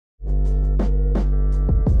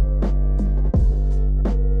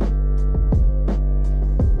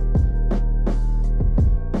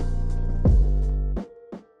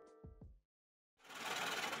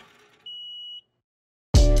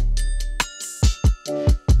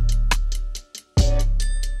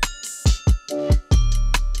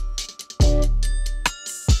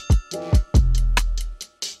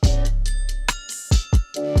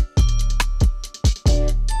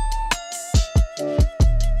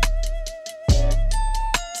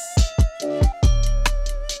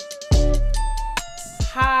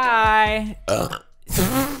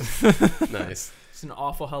Nice. It's an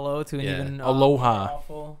awful hello to an even aloha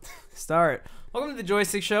awful start. Welcome to the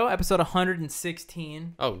Joystick Show, episode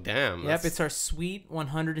 116. Oh, damn. Yep, it's our sweet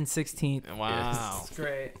 116th. Wow. Yeah, It's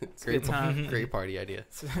great. It's a great good time. Great party idea.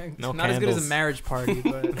 It's No not as good as a candles. marriage party,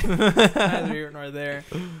 but neither here nor there.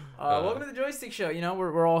 Welcome to the Joystick Show. You know,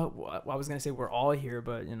 we're all, well, I was going to say we're all here,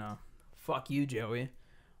 but, you know, fuck you, Joey.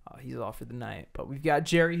 He's off for the night. But we've got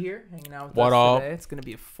Jerry here hanging out with us today. It's going to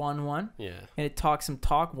be a fun one. Yeah. And it talk some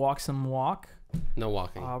talk, walk some walk. No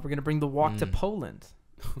walking. We're going to bring the walk to Poland.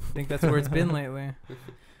 I think that's where it's been lately.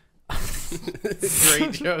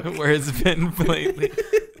 Great joke. Where it's been lately.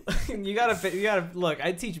 you gotta look.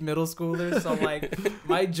 I teach middle schoolers, so like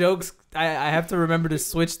my jokes, I have to remember to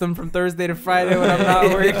switch them from Thursday to Friday when I'm not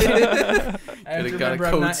working. I have to remember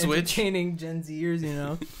I'm not entertaining Gen Zers, you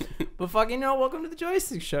know. But fucking, welcome to the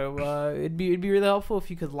Joystick Show. It'd be really helpful if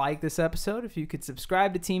you could like this episode, if you could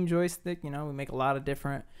subscribe to Team Joystick. You know, we make a lot of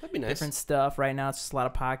different stuff. Right now, it's just a lot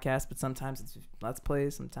of podcasts, but sometimes it's Let's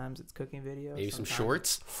Plays, sometimes it's cooking videos, maybe some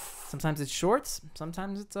shorts. Sometimes it's shorts.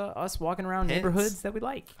 Sometimes it's us walking around neighborhoods that we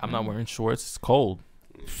like. I'm not wearing shorts. It's cold.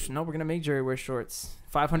 No, we're gonna make Jerry wear shorts.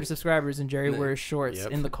 500 subscribers and Jerry wears shorts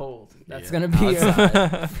in the cold. That's gonna be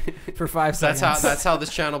for 5 seconds. That's how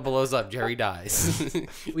this channel blows up. Jerry dies.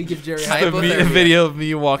 We give Jerry a video of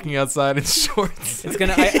me walking outside in shorts. It's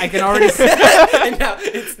gonna. I can already see. And now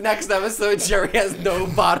it's next episode. Jerry has no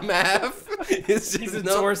bottom half. He's a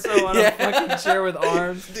torso on a fucking chair with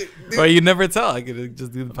arms. Bro, you never tell. I could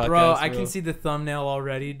just do the podcast. Bro, I can see the thumbnail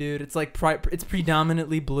already, dude. It's like it's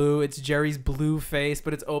predominantly blue. It's Jerry's blue face,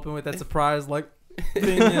 but it's open with that surprise like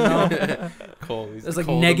thing, you know. Cold. There's like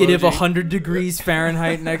negative 100 degrees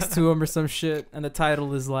Fahrenheit next to him or some shit, and the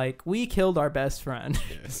title is like, "We killed our best friend."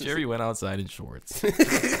 Yes. Jerry went outside in shorts,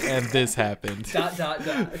 and this happened. ...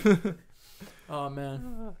 Oh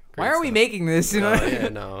man, why are we making this? You know? Yeah,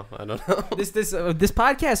 no, I don't know. This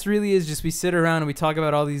podcast really is just we sit around and we talk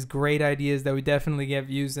about all these great ideas that we definitely get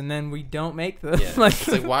views, and then we don't make them. Yeah. It's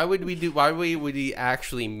like why would we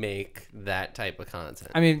actually make that type of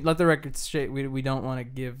content? I mean, let the record straight. We don't want to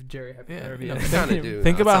give Jerry hypothermia. We kind of do.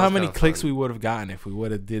 Think about how many clicks we would have gotten if we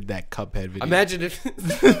would have did that Cuphead video. Imagine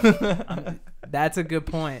if. That's a good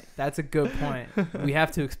point. We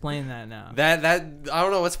have to explain that now. That I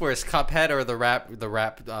don't know what's worse, Cuphead or the rap.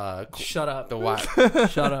 Shut up.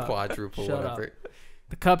 Shut up. Quadruple. Shut whatever. Up.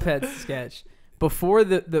 The Cuphead sketch before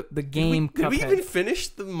the game. Did we Cuphead. even finish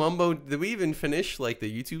the mumbo? Did we even finish like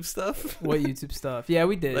the YouTube stuff? What YouTube stuff? Yeah,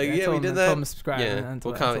 we did. Like, we did that. Told them to subscribe. Yeah,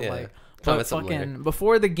 we'll comment. But fucking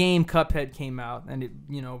before the game Cuphead came out and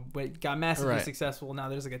it got massively successful. Now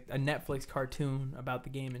there's like a Netflix cartoon about the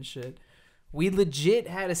game and shit. We legit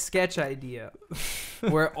had a sketch idea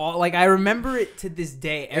where I remember it to this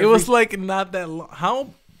day. It was like not that long.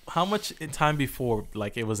 How much time before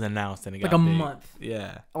it was announced and it got like a big? month?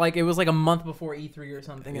 Yeah, it was like a month before E3 or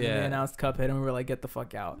something, and then they announced Cuphead, and we were like, get the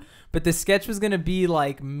fuck out. But the sketch was gonna be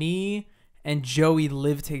like me and Joey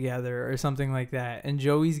live together or something like that, and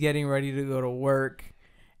Joey's getting ready to go to work,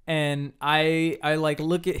 and I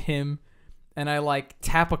look at him and I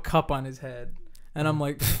tap a cup on his head. And I'm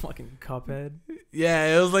like, fucking Cuphead.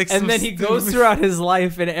 Yeah, it was like and then he goes throughout his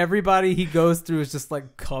life, and everybody he goes through is just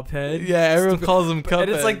like Cuphead. Yeah, everyone calls him Cuphead.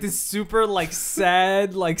 And it's like this super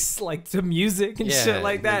sad, like to music and shit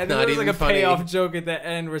like that. And then there's like a payoff joke at the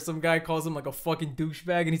end where some guy calls him like a fucking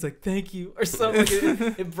douchebag, and he's like, thank you, or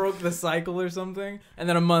something. It broke the cycle or something. And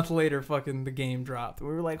then a month later, fucking the game dropped. We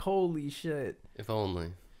were like, holy shit. If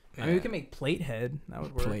only. I mean, we can make Platehead. That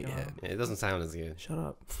would work. Platehead. Yeah, it doesn't sound as good. Shut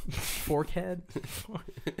up. Forkhead.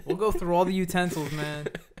 We'll go through all the utensils, man.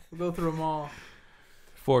 We'll go through them all.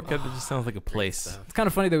 Forkhead just sounds like a place. It's kind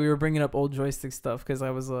of funny that we were bringing up old Joystick stuff because I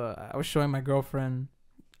was showing my girlfriend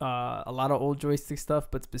a lot of old Joystick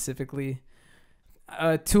stuff, but specifically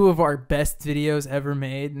 2 of our best videos ever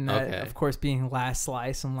made, and that, of course, being Last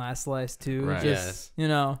Slice and Last Slice 2. Right. Just,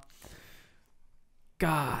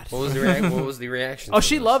 God. What was the reaction? Oh,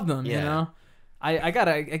 she loved them. Yeah. I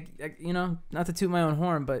gotta, not to toot my own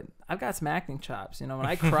horn, but I've got some acting chops. When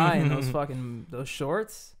I cry in those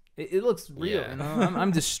shorts, It looks real. Yeah. You know?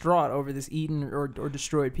 I'm distraught over this eaten or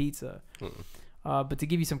destroyed pizza. But to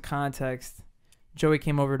give you some context, Joey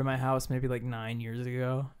came over to my house maybe like 9 years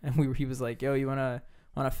ago, and he was like, "Yo, you wanna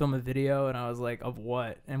film a video?" And I was like, "Of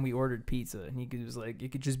what?" And we ordered pizza, and he was like,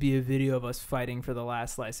 "It could just be a video of us fighting for the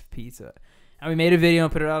last slice of pizza." And we made a video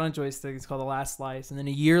and put it out on Joystick. It's called The Last Slice. And then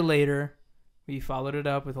a year later, we followed it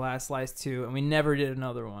up with Last Slice 2, and we never did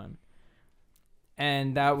another one.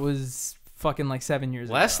 And that was fucking like 7 years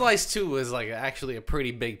ago. Last Slice 2 was like actually a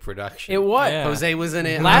pretty big production. It was. Yeah. Jose was in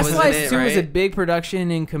it. Last Slice in it, 2 right? was a big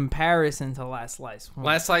production in comparison to Last Slice 1.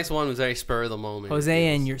 Last Slice 1 was very spur of the moment.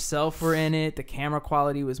 Jose and yourself were in it. The camera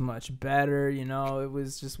quality was much better. You know, it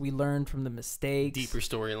was just, we learned from the mistakes. Deeper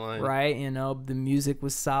storyline. Right? You know, the music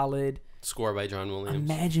was solid. Score by John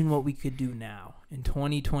Williams. Imagine what we could do now in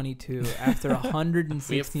 2022 after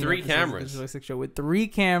 116 We have 3 cameras. Show with 3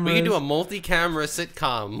 cameras. We can do a multi-camera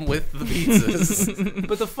sitcom with the pizzas.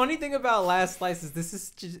 But the funny thing about Last Slice is this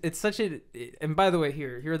is just, it's such a, and by the way,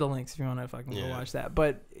 here are the links if you want to fucking go watch that.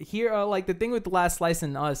 But here, like the thing with The Last Slice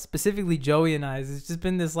and us, specifically Joey and I, is it's just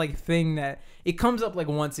been this like thing that it comes up like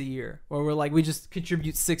once a year where we're like, we just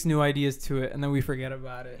contribute 6 new ideas to it and then we forget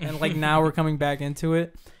about it. And like now we're coming back into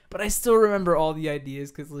it. But I still remember all the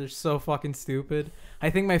ideas because they're so fucking stupid. I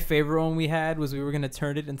think my favorite one we had was we were going to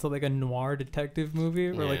turn it into like a noir detective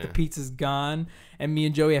movie where like the pizza's gone and me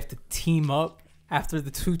and Joey have to team up after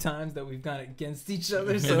the 2 times that we've gone against each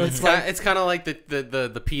other. So it's like, it's kind of like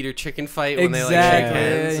the Peter chicken fight when they like shake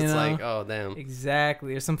hands. It's like, oh damn.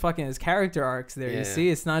 Exactly. There's some fucking there's character arcs there. You see,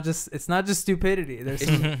 it's not just stupidity. There's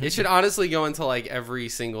some, it should honestly go into like every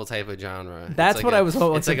single type of genre. That's like what I was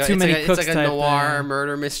hoping. It's like a noir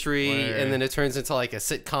murder mystery, and then it turns into like a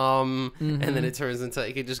sitcom, and then it turns into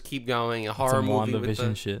it could just keep going a horror movie with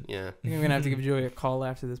the shit. Yeah. I think I'm gonna have to give Joey a call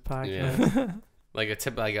after this podcast. Yeah. like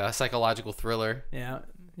a psychological thriller. Yeah,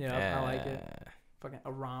 I like it. Fucking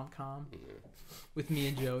a rom-com with me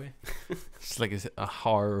and Joey. It's like a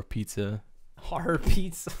horror pizza. Horror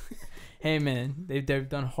pizza. Hey man, they've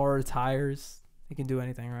done horror tires. They can do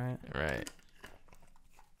anything, right? Right.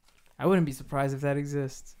 I wouldn't be surprised if that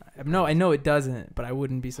exists. No, I know it doesn't, but I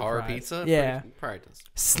wouldn't be surprised. Horror pizza? Yeah. Probably does.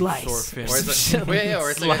 Slice. Or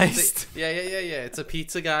it's sliced. Yeah. It's a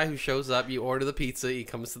pizza guy who shows up. You order the pizza. He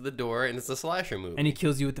comes to the door, and it's a slasher movie. And he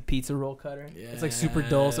kills you with the pizza roll cutter. Yeah. It's like super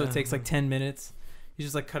dull, so it takes like 10 minutes. He's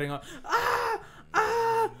just like cutting off.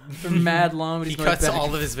 For mad long. But he cuts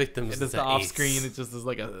all of his victims. It's the off screen. It just is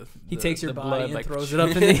like a. He takes your body and like, throws it up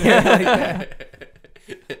in the air like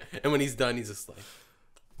that. And when he's done, he's just like.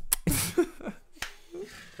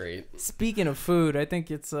 Great. Speaking of food, I think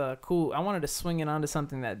it's cool. I wanted to swing it onto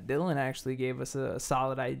something that Dylan actually gave us a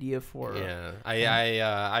solid idea for. Yeah,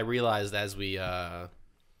 I realized as we are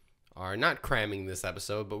not cramming this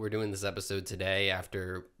episode, but we're doing this episode today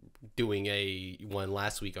after doing one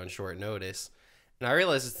last week on short notice, and I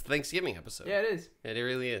realized it's the Thanksgiving episode. Yeah, it is. It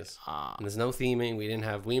really is. And there's no theming. We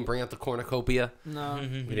didn't bring out the cornucopia. No,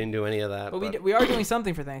 we didn't do any of that. But we are doing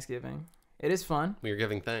something for Thanksgiving. It is fun. We were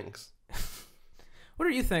giving thanks. What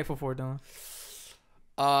are you thankful for, Dylan?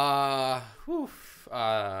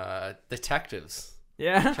 Detectives.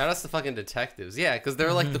 Yeah. Shout out to fucking detectives. Yeah, because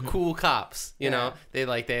they're like the cool cops. You know, they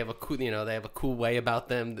have a cool way about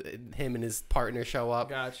them. Him and his partner show up.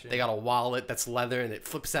 Gotcha. They got a wallet that's leather and it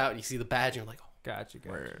flips out and you see the badge and you're like, oh. Gotcha.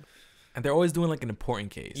 And they're always doing like an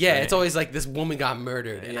important case. Yeah, right? It's always like this woman got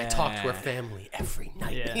murdered and I talk to her family every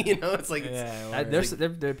night. Yeah. You know, it's like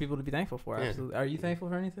there are people to be thankful for. Absolutely. Are you thankful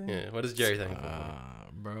for anything? Yeah. What is Jerry thankful for?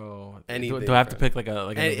 Bro, anything, do I have to pick like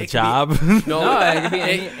a job? No, it could be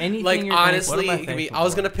anything. Like honestly, it could be. I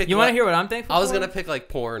was gonna pick. You want to hear what I'm thankful for? I was gonna pick like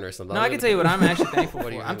porn or something. No, I can tell you what I'm actually thankful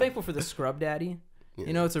for. I'm thankful for the Scrub Daddy.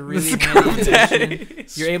 You know, it's a really handy addition.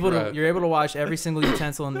 You're able to wash every single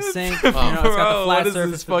utensil in the sink. You know, it's got the flat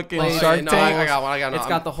surface fucking Shark Tank. I got one. It's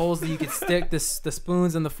got the holes that you could stick the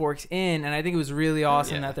spoons and the forks in, and I think it was really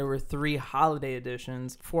awesome that there were 3 holiday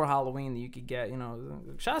editions for Halloween that you could get. You know,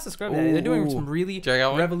 shout out to Scrub Daddy. They're doing some really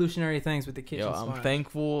revolutionary things with the kitchen. Yo, I'm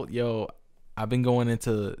thankful. Yo, I've been going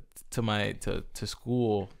into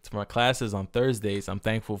school to my classes on Thursdays. I'm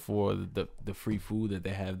thankful for the free food that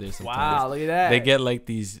they have there sometimes. Wow, look at that. They get like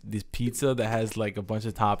these pizza that has like a bunch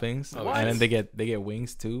of toppings, and then they get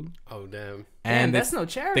wings too. Oh damn. And that's no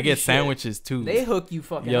charity. They get shit. sandwiches too. They hook you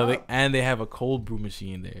fucking up. And they have a cold brew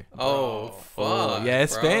machine there. Oh fuck. Yeah,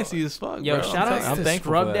 it's fancy as fuck. Yo, bro. shout out to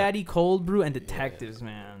Scrub Daddy, Cold Brew, and Detectives,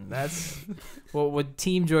 man. That's what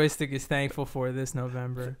Team Joystick is thankful for this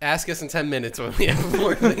November. Ask us in 10 minutes when we have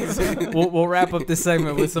more things. We'll wrap up this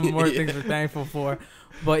segment with some more things we're thankful for.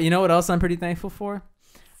 But you know what else I'm pretty thankful for?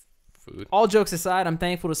 food. All jokes aside, I'm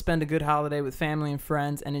thankful to spend a good holiday with family and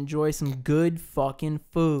friends and enjoy some good fucking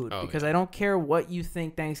food. Because I don't care what you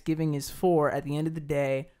think Thanksgiving is for. At the end of the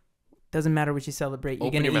day, doesn't matter what you celebrate.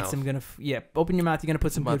 You're going to eat some open your mouth. You're going to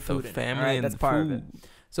put some good food in. Family, all right? That's part of it.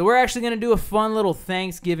 So we're actually going to do a fun little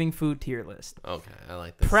Thanksgiving food tier list. Okay, I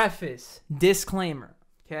like this. Preface, disclaimer,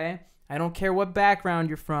 okay? I don't care what background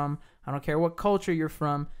you're from. I don't care what culture you're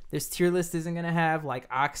from. This tier list isn't going to have like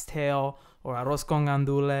oxtail or arroz con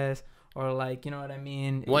gandules or like, you know what I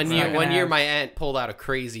mean? One year my aunt pulled out a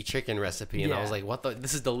crazy chicken recipe and I was like,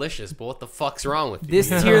 this is delicious, but what the fuck's wrong with you? This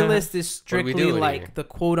tier list is strictly like the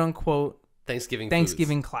quote unquote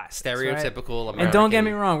Thanksgiving classics. Stereotypical American. And don't get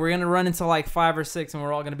me wrong, we're going to run into like 5 or 6 and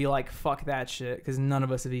we're all going to be like, fuck that shit, because none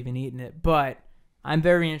of us have even eaten it. But I'm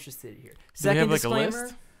very interested here. Second disclaimer.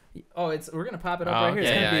 We're going to pop it up right here.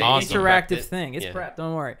 It's going to be an interactive thing. It's prepped,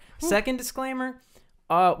 don't worry. Second disclaimer,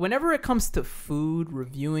 whenever it comes to food,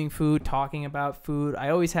 reviewing food, talking about food, I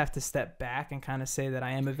always have to step back and kind of say that I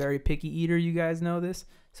am a very picky eater. You guys know this.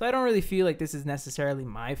 So I don't really feel like this is necessarily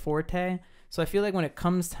my forte. So I feel like when it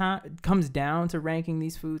comes down to ranking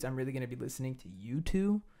these foods, I'm really going to be listening to you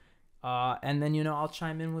two. And then, I'll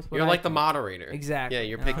chime in with what you're like the moderator. Exactly. Yeah,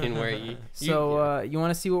 you're picking where you... you want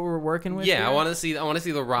to see what we're working with? Yeah, here? I want to see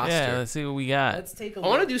the roster. Yeah, let's see what we got. Let's take a look. I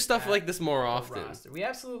want to do stuff like this more often. We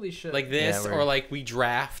absolutely should. Like this, or like we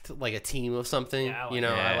draft like a team of something. I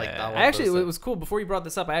like that. Actually, it was cool. Before you brought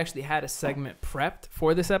this up, I actually had a segment prepped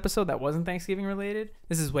for this episode that wasn't Thanksgiving related.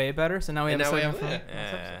 This is way better. So now we have a segment.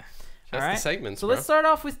 All right. The segments, so let's start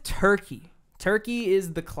off with turkey. Turkey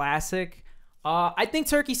is the classic. I think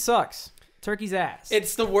turkey sucks. Turkey's ass.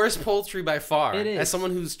 It's the worst poultry by far. It is. As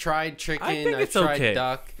someone who's tried chicken, I've tried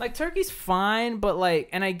duck. Like turkey's fine, but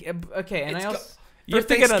like, For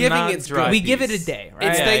Thanksgiving, it's dry. We give it a day, right?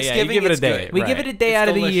 It's Thanksgiving. You give it a day. We give it a day out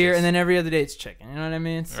of the year, and then every other day it's chicken. You know what I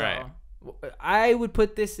mean? So right. I would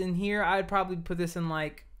put this in here. I'd probably put this in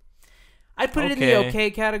like. I'd put it in the okay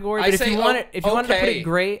category, but if you wanted to put it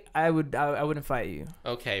great, I wouldn't fight you.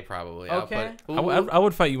 Okay, probably. Okay. I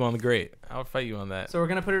would fight you on the great. I would fight you on that. So we're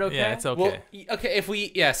gonna put it okay. Yeah, it's okay. Well, okay,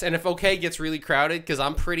 if okay gets really crowded, because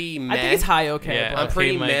I'm pretty meh. I think it's high okay. Yeah, I'm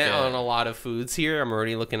pretty meh on a lot of foods here. I'm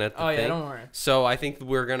already looking at the thing. Yeah, don't worry. So I think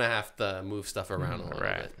we're gonna have to move stuff around a little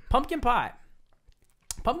bit. Pumpkin pie.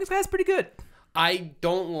 Pumpkin pie is pretty good. I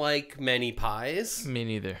don't like many pies. Me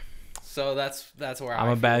neither. So that's where I'm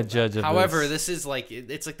a bad judge of However, this is like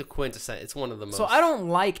it's like the quintessence. It's one of the most. So I don't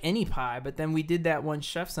like any pie, but then we did that one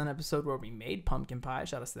Chef's Son episode where we made pumpkin pie.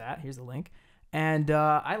 Shout out to that. Here's the link. And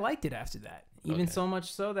I liked it after that. Even so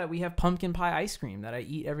much so that we have pumpkin pie ice cream that I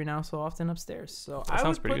eat every now so often upstairs. So I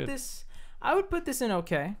would put this. I would put this in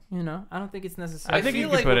okay. I don't think it's necessary. I think you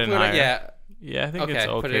could put it in higher. Yeah, I think it's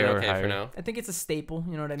okay. Put it in okay for now. I think it's a staple.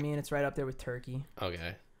 You know what I mean? It's right up there with turkey.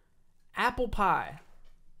 Okay. Apple pie.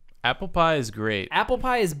 Apple pie is great. Apple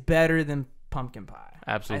pie is better than pumpkin pie.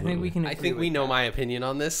 Absolutely. I think we can. I think we know my opinion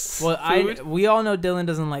on this. Well, we all know Dylan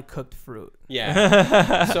doesn't like cooked fruit.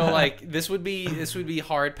 Yeah. So like this would be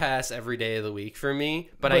hard pass every day of the week for me.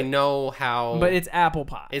 But I know how. But it's apple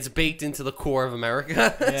pie. It's baked into the core of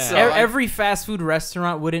America. Yeah. So every fast food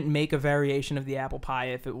restaurant wouldn't make a variation of the apple pie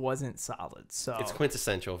if it wasn't solid. So it's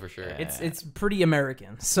quintessential for sure. Yeah. It's pretty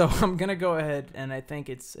American. So I'm gonna go ahead and I think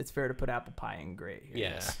it's fair to put apple pie in great here.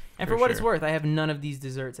 Yes. And for what it's worth, I have none of these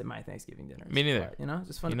desserts at my Thanksgiving dinner. Me neither. But,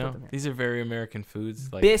 just fun to put them here. These are very American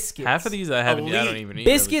foods. Like, biscuits. Half of these I don't even eat.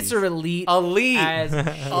 Biscuits are elite.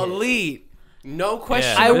 Elite. No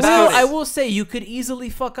question. Yeah. I will say you could easily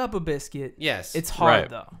fuck up a biscuit. Yes. It's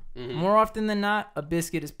hard though. Mm-hmm. More often than not, a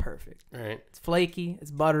biscuit is perfect. Right. It's flaky.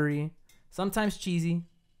 It's buttery. Sometimes cheesy,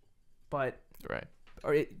 but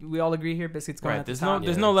we all agree here. Biscuits going at the top.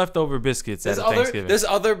 There's no leftover biscuits at Thanksgiving. There's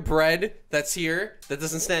other bread that's here that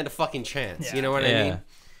doesn't stand a fucking chance. Yeah. You know what I mean?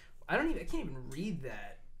 I can't even read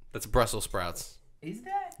that. That's Brussels sprouts. Is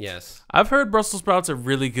that? Yes. I've heard Brussels sprouts are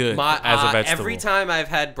really good as a vegetable. Every time I've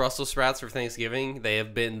had Brussels sprouts for Thanksgiving, they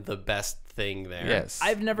have been the best thing there. Yes.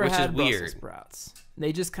 I've never had Brussels sprouts.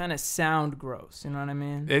 They just kind of sound gross. You know what I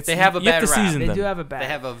mean? They have a bad rap. They do have a bad. They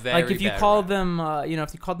have a very like if you call them,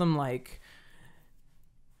 if you call them like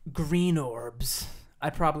green orbs,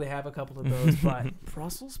 I'd probably have a couple of those. But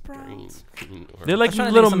Brussels sprouts, they're like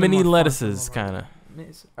little mini lettuces, kind of.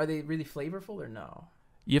 Are they really flavorful or no?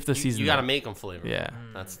 You have to season. You got to make them flavorful. Yeah,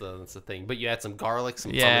 that's the thing. But you add some garlic,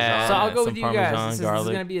 some Parmesan. So I'll go with you guys. This is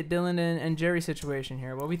going to be a Dylan and Jerry situation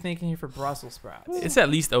here. What are we thinking here for Brussels sprouts? It's at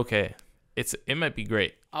least okay. It might be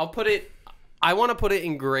great. I'll put it. I want to put it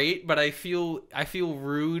in great, but I feel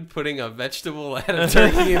rude putting a vegetable ahead of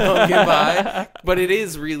turkey and pumpkin pie. But it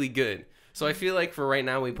is really good. So I feel like for right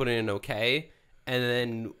now we put it in okay, and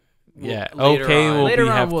then Yeah. Later Okay. on. Later We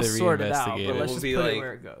on, have we'll to sort it out. reinvestigate But it. let's just We'll put be it like-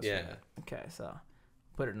 where it goes. Yeah. Okay, so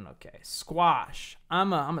put it in okay. Squash.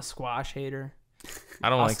 I'm a squash hater. I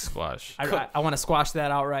don't like squash. I want to squash that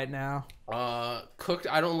out right now. Cooked.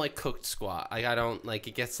 I don't like cooked squash. I don't like.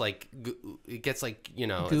 It gets like you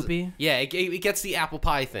know. Goopy? Yeah, it gets the apple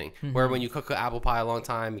pie thing where when you cook an apple pie a long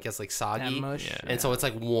time, it gets like soggy, Mush. Yeah. and so it's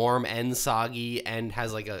like warm and soggy and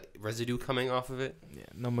has like a residue coming off of it. Yeah,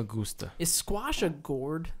 no me gusta. Is squash a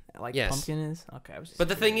gourd like Yes. pumpkin is? Okay, I was just But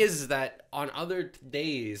the thing curious. is that on other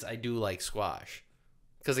days I do like squash.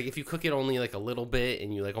 Because like if you cook it only like a little bit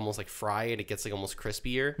and you like almost like fry it, it gets like almost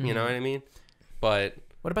crispier. You know what I mean? But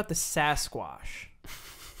What about the Sasquatch?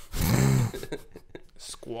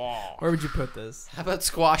 Squash. Where would you put this? how about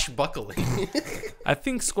squash buckling? I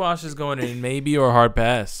think squash is going in maybe or hard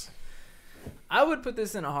pass. I would put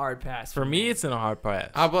this in a hard pass. For me, it's in a hard pass.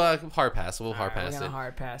 How about hard pass? We'll hard Alright, pass we're it. gonna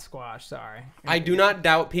hard pass squash. Sorry. I do not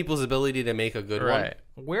doubt people's ability to make a good Right.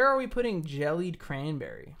 one. Where are we putting jellied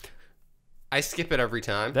cranberry? I skip it every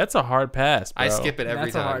time. That's a hard pass, bro. I skip it every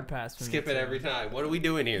That's time. a hard pass. For Skip me it too. every time. What are we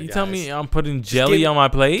doing here, You guys? tell me I'm putting jelly give- on my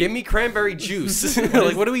plate? Give me cranberry juice.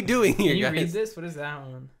 Like, what are we doing here, Can you guys? read this? What is that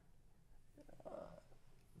one?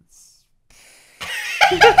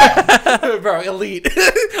 Bro, elite.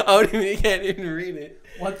 You can't even read it.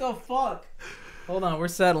 What the fuck? Hold on, we're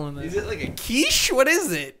settling Is this. it like a quiche? What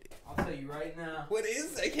is it? I'll tell you right now. What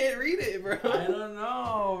is? I can't read it, bro. I don't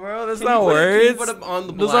know, bro. That's Can not you put it- words. Can you put it on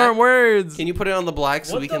the black? Those aren't words. Can you put it on the black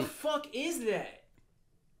so What we the can? fuck is that?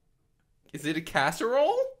 Is it a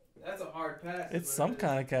casserole? That's a hard pass. It's some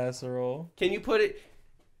kind of casserole. Can you put it?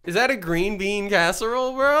 Is that a green bean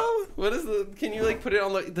casserole, bro? What is the? Can you like put it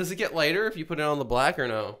on the? Does it get lighter if you put it on the black or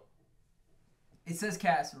no? It says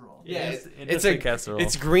casserole. Yeah, It it's is a a casserole.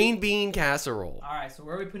 It's green bean casserole. All right, so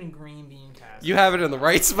where are we putting green bean casserole? You have it in the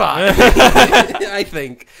right spot. I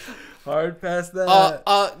think. hard pass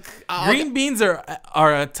that. Green beans are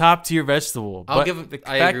a top tier vegetable. I'll But give it- the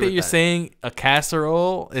I fact agree that with you're that. saying a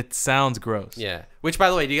casserole, it sounds gross. Yeah. Which, by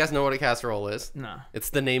the way, do you guys know what a casserole is? No. It's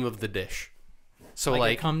the name of the dish. So Like,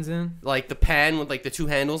 like it comes in. like the pan with like the two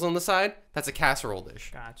handles on the side, that's a casserole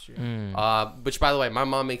dish. Got you. Which, by the way, my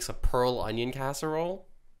mom makes a pearl onion casserole.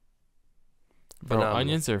 Bro, Phenomenal.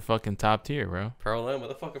 onions are fucking top tier, bro. Pearl onion? What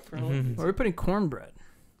the fuck are pearl onions? Where are we putting cornbread?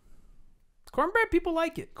 Cornbread, people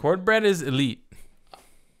like it. Cornbread is elite.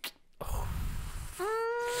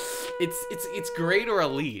 It's great or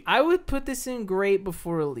elite. I would put this in great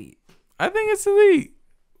before elite. I think it's elite.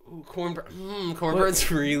 Ooh, cornbread. Cornbread's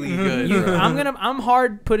really good. Bro. I'm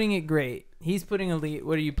hard putting it great. He's putting elite.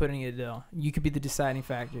 What are you putting it, Dill? You could be the deciding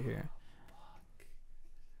factor here.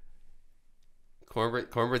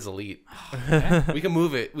 Cornbread's elite. We can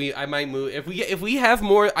move it. I might move if we have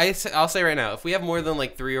more. I'll say right now, if we have more than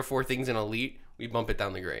like 3 or 4 things in elite, we bump it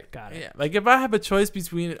down the grade. Got it. Yeah, like if I have a choice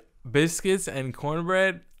between biscuits and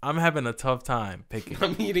cornbread, I'm having a tough time picking.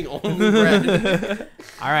 I'm eating only bread.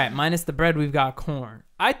 All right, minus the bread, we've got corn.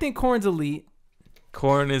 I think corn's elite.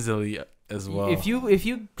 Corn is elite as well.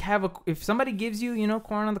 If somebody gives you,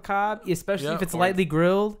 corn on the cob, especially Yeah, if it's corn. lightly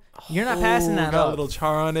grilled, you're not passing that got up. a little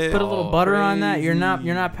char on it. Put a little butter on that. You're not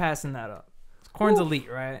crazy. passing that up. Corn's elite,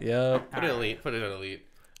 right? Yep. Put it elite. Put it in elite.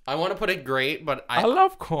 I want to put it great, but I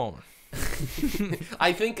love corn.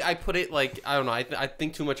 I think I put it like I don't know. I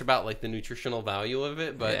think too much about like the nutritional value of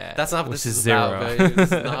it, but Yeah, that's not what which this is is about. zero. Babe.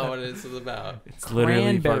 This is not what this is about. It's literally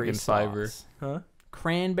Cranberry fucking fiber. sauce. Huh?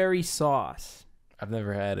 Cranberry sauce. I've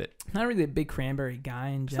never had it. Not really a big cranberry guy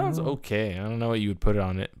in general. Sounds okay. I don't know what you would put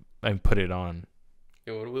on it. And put it on.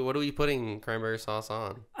 Yo, what are we putting cranberry sauce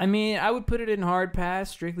on? I mean, I would put it in hard pass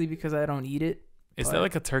strictly because I don't eat it. Is But- that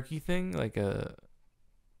like a turkey thing? Like a,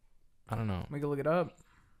 I don't know. We can look it up.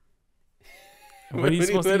 What are you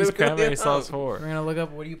supposed to use cranberry sauce We're for? gonna look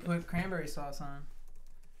up what do you put cranberry sauce on.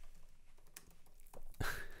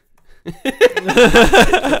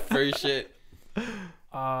 For shit.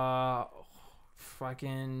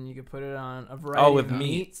 Fucking, you could put it on a variety with of meat.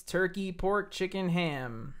 meats: turkey, pork, chicken,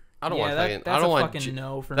 ham. I don't want fucking. That's I don't a want. fucking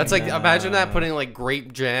no for That's me. like imagine that putting like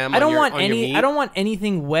grape jam. I don't on your, want on your any. meat. I don't want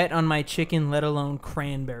anything wet on my chicken, let alone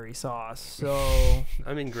cranberry sauce. So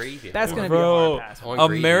I'm in gravy. that's gonna Bro, be a hard pass. I want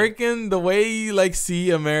gravy. American, the way you like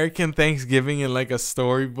see American Thanksgiving in like a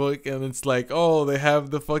storybook, and it's like, oh, they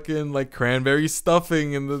have the fucking like cranberry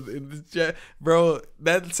stuffing and bro,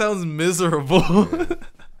 that sounds miserable.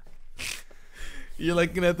 You're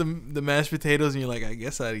looking at the mashed potatoes, and you're like, I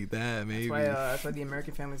guess I'd eat that maybe. That's why the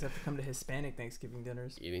American families have to come to Hispanic Thanksgiving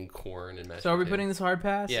dinners. Eating corn and mashed. So are we potatoes. putting this hard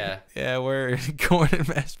pass? Yeah, Yeah, we're corn and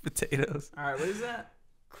mashed potatoes. All right, what is that?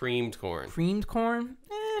 creamed corn. Creamed corn?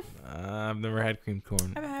 I've never had cream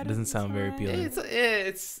corn. It doesn't sound very appealing.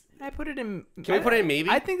 It's. I put it in. Can we put it in maybe?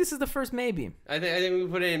 I think this is the first maybe. I think we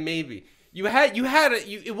put it in maybe. You had it.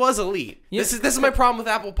 It was elite. Yeah. This is my problem with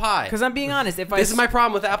apple pie. Because I'm being honest, this is my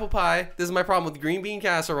problem with apple pie. This is my problem with green bean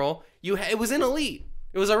casserole. It was in elite.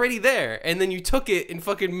 It was already there, and then you took it and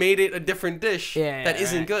fucking made it a different dish that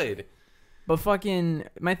isn't good. But fucking,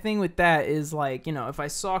 my thing with that is like, you know, if I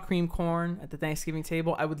saw cream corn at the Thanksgiving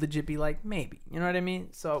table, I would legit be like, maybe. You know what I mean?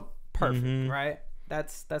 So perfect, right?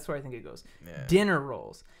 That's where I think it goes. Yeah. Dinner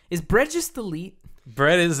rolls. Is bread just elite?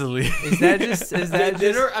 Bread is elite. Is that just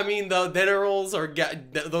dinner? I mean, the dinner rolls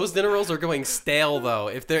those dinner rolls are going stale though.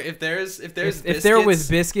 If they're with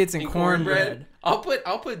biscuits and cornbread, I'll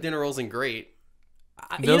put dinner rolls in grate.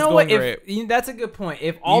 You know what? That's a good point.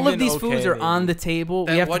 If all of these foods are on the table,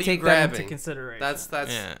 we have to take that into consideration. That's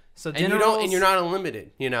yeah. So dinner rolls, and you're not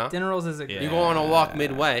unlimited. You know, dinner rolls is a great. You go on a walk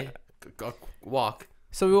midway, walk.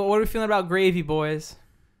 So what are we feeling about gravy, boys?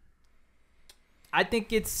 I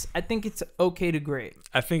think it's okay to grate.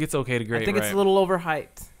 I think it's okay to grate. I think it's a little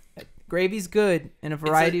overhyped. Gravy's good in a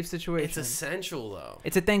variety of situations. It's essential though.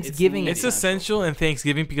 It's a Thanksgiving. It's essential in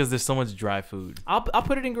Thanksgiving because there's so much dry food. I'll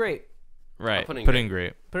put it in grate. Right. Put it in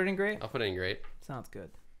grate. Put it in grate? I'll put it in grate. Sounds good.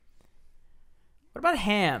 What about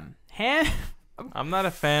ham? Ham? I'm not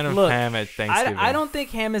a fan of ham at Thanksgiving. I don't think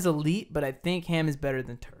ham is elite, but I think ham is better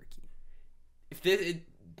than turkey.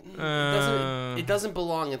 It doesn't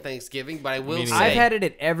belong in Thanksgiving, but I will say I've had it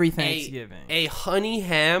at every Thanksgiving. A honey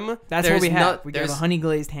ham. That's what we have. We have a honey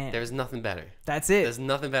glazed ham. There's nothing better. That's it. There's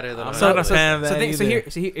nothing better than I'm not a fan of that either. So here,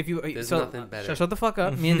 if you there's nothing better. Shut the fuck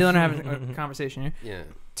up. Me and Dylan are having a conversation here. Yeah.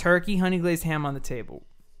 Turkey, honey glazed ham on the table.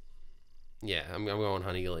 Yeah, I'm going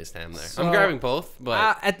honey glazed ham there. So, I'm grabbing both,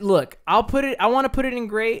 but look, I'll put it. I want to put it in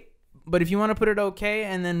grate, but if you want to put it okay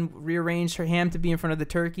and then rearrange her ham to be in front of the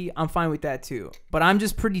turkey, I'm fine with that too. But I'm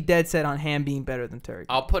just pretty dead set on ham being better than turkey.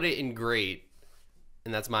 I'll put it in grate,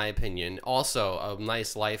 and that's my opinion. Also, a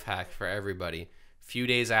nice life hack for everybody: a few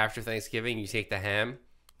days after Thanksgiving, you take the ham,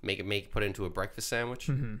 put it into a breakfast sandwich.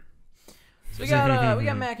 Mm-hmm. So we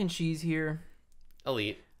got mac and cheese here.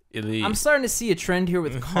 Elite. I'm starting to see a trend here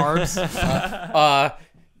with carbs.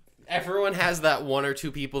 Everyone has that one or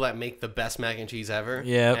two people that make the best mac and cheese ever.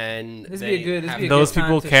 Yeah, and those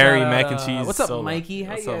people carry mac and cheese. What's up, Mikey?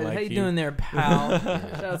 How you doing there, pal?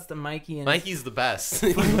 Shout outs to Mikey. And Mikey's the best.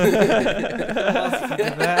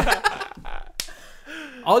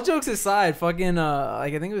 All jokes aside, fucking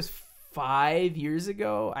I think it was 5 years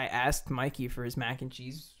ago, I asked Mikey for his mac and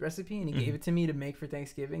cheese recipe, and he gave it to me to make for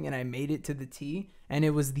Thanksgiving, and I made it to the T, and it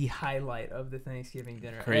was the highlight of the Thanksgiving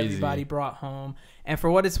dinner. Crazy. Everybody brought home, and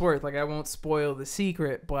for what it's worth, like, I won't spoil the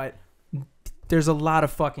secret, but there's a lot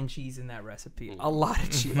of fucking cheese in that recipe. A lot of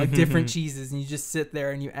cheese, like different cheeses, and you just sit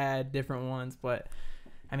there and you add different ones, but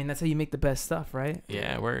I mean, that's how you make the best stuff, right?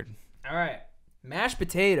 Yeah, word. All right. Mashed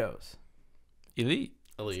potatoes. Elite.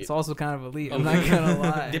 It's also kind of elite. I'm not gonna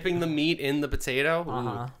lie. Dipping the meat in the potato,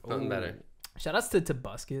 nothing better. Shout outs to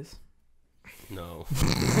Tobuscus. No,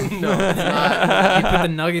 it's not. He put the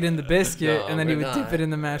nugget in the biscuit, and then he would dip it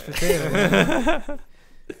in the mashed potato.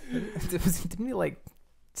 Didn't he like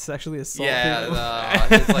sexually assault? Yeah,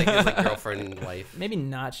 his girlfriend and wife. Maybe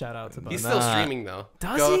not. Shout out to Tobuscus. He's still streaming though.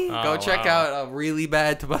 Does he? Go check out a really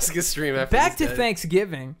bad Tobuscus stream. After Back to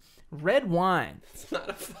Thanksgiving. Red wine. It's not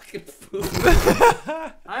a fucking food.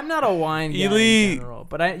 I'm not a wine guy in general,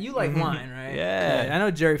 but you like wine, right? Yeah. I know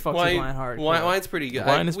Jerry fucks with wine hard. Wine's pretty good.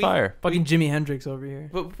 Wine is fire. Fucking Jimi Hendrix over here.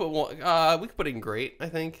 But we could put it in grate, I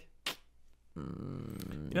think.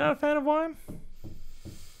 You're not a fan of wine?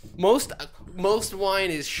 Most wine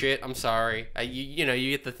is shit. I'm sorry.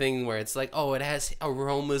 You get the thing where it's like, oh, it has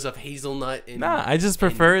aromas of hazelnut. I just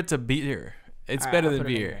prefer it to beer. It's better than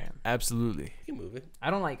beer. Absolutely. You can move it. I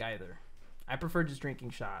don't like either. I prefer just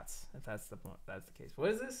drinking shots. If that's the case.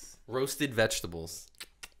 What is this? Roasted vegetables.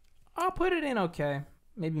 I'll put it in okay.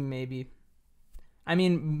 Maybe. I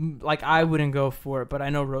mean, like, I wouldn't go for it, but I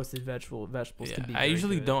know roasted vegetables can be. I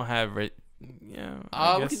usually good. Don't have it. Yeah.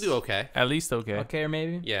 We could do okay. At least okay. Okay, or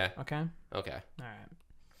maybe. Yeah. Okay. All right.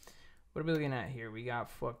 What are we looking at here? We got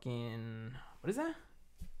fucking. What is that?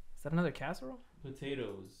 Is that another casserole?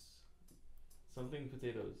 Potatoes. Something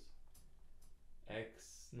potatoes. I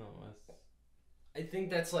think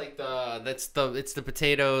that's like it's the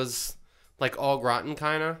potatoes, like au gratin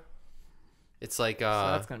kind of. It's like so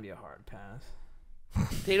that's gonna be a hard pass.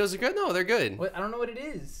 Potatoes are good. No, they're good. What? I don't know what it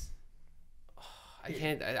is. I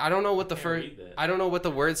can't. I don't know what the first. I don't know what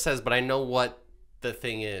the word says, but I know what the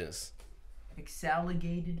thing is.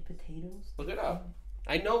 Exaligated potatoes. Look it up.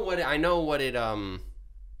 I know what it.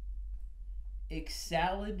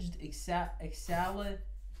 Exalid.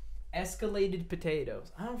 Escalated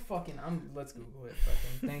potatoes. Let's Google it.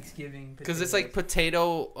 Fucking Thanksgiving potatoes. Because it's like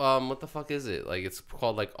potato. What the fuck is it? Like it's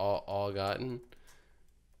called like all gotten.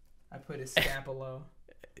 I put escapulo.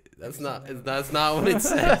 That's not what it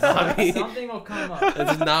said. Bobby. Something will come up.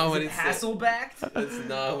 That's not what it said. Hasselbacked? That's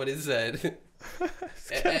not what it said.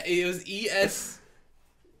 It was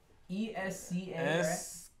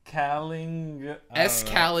Escalling.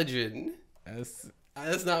 Escalogen.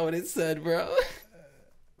 That's not what it said, bro.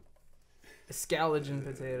 Escalogen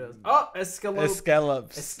potatoes. Oh,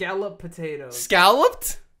 Escallops. Escallop potatoes.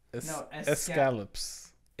 Scalloped? No, Escallops.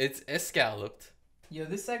 It's escalloped. Yo,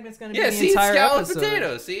 this segment's gonna be the entire scalloped episode.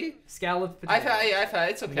 potatoes. See, scalloped potatoes. I've had.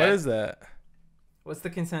 It's okay. What is that? What's the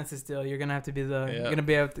consensus deal? You're gonna have to be the. Yeah. You're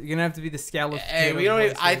gonna have to be the scalloped. Hey, we don't.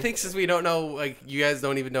 Even, I think since we don't know, like you guys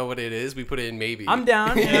don't even know what it is, we put it in maybe. I'm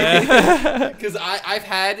down. Because I've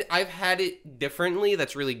had it differently.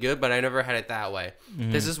 That's really good, but I never had it that way.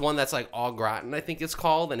 Mm-hmm. There's this one that's like au gratin, I think it's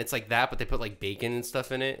called, and it's like that, but they put like bacon and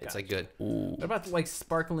stuff in it. It's like good. Ooh. What about like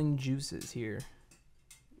sparkling juices here?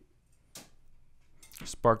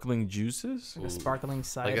 Sparkling juices? Like a sparkling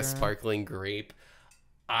cider. Like a sparkling grape.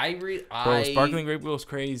 Bro, sparkling grape goes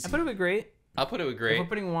crazy. I put it with grape. I'll put it with grape. If we're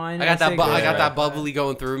putting wine. I got that bubbly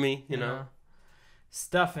going through me, you know.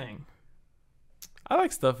 Stuffing. I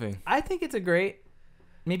like stuffing. I think it's a great.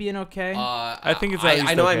 Maybe an okay. I think it's.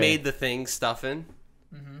 I know okay. I made the thing stuffing.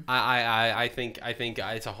 Mm-hmm. I think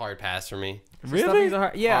it's a hard pass for me. Really?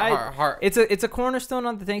 Hard. It's a cornerstone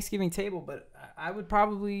on the Thanksgiving table, but I'd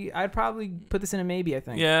probably put this in a maybe. I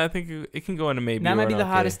think. Yeah, I think it can go in a maybe. That might be the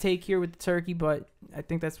hottest take here with the turkey, but I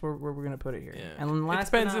think that's where we're gonna put it here. Yeah. And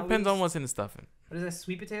last it depends on what's in the stuffing. What is that?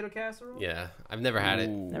 Sweet potato casserole? Yeah, I've never had it.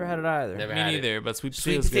 Never had it either. Never Me had neither. It. But sweet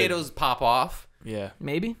potatoes pop off. Yeah.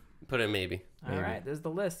 Maybe. Put it in maybe. All right, there's the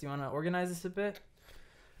list. You want to organize this a bit?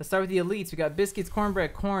 Let's start with the elites. We got biscuits,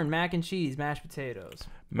 cornbread, corn, mac and cheese, mashed potatoes.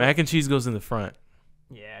 Mac and cheese goes in the front.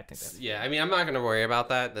 Yeah, I think that's. Yeah, I mean, I'm not gonna worry about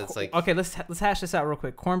that. That's like. Okay, let's hash this out real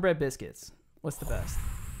quick. Cornbread, biscuits. What's the best?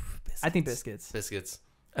 I think biscuits. Biscuits.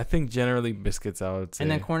 I think generally biscuits. I would say.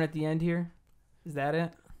 And then corn at the end here. Is that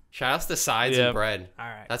it? Shout outs to sides and bread. All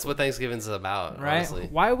right. That's what Thanksgiving's about, right? Honestly.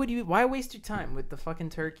 Why waste your time with the fucking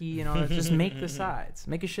turkey? You know, just make the sides.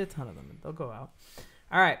 Make a shit ton of them. And they'll go out.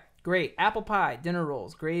 All right. Great. Apple pie, dinner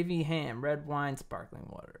rolls, gravy, ham, red wine, sparkling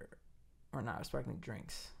water. Or not, sparkling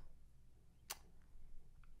drinks.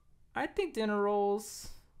 I think dinner rolls.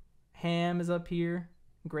 Ham is up here.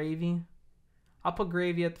 Gravy. I'll put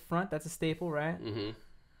gravy at the front. That's a staple, right? Mm-hmm.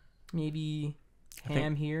 Maybe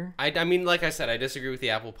ham here. I mean, like I said, I disagree with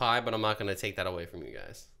the apple pie, but I'm not going to take that away from you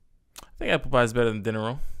guys. I think apple pie is better than dinner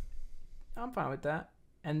roll. I'm fine with that.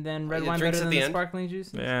 And then red wine better than the sparkling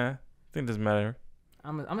juice? Yeah. I think it doesn't matter.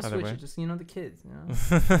 I'm a switcher. Just, the kids. You know?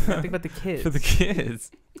 Think about the kids. For the kids.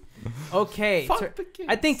 Okay. Fuck the kids.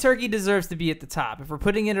 I think turkey deserves to be at the top. If we're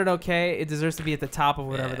putting it at okay, it deserves to be at the top of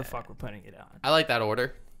whatever the fuck we're putting it on. I like that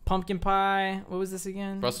order. Pumpkin pie. What was this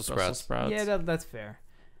again? Brussels sprouts. Yeah, that's fair.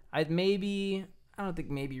 I don't think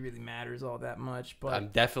maybe really matters all that much, but I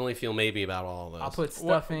definitely feel maybe about all of those. I'll put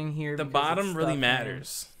stuffing here. The bottom really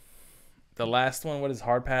matters. The last one, what is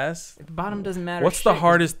hard pass? The bottom doesn't matter. What's the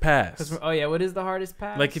hardest pass? What is the hardest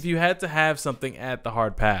pass? Like if you had to have something at the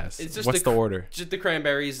hard pass, what's the order? Just the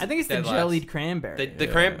cranberries. I think it's the jellied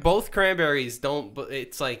cranberry. Both cranberries don't.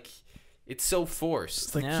 It's like it's so forced.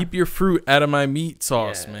 It's like keep your fruit out of my meat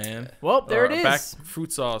sauce, man. Well, there it is. Back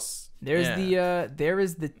fruit sauce. There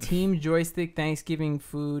is the Team Joystick Thanksgiving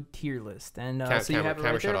food tier list, and so you have it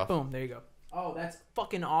right there. Off. Boom, there you go. Oh, that's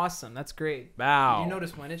fucking awesome. That's great. Wow. Did you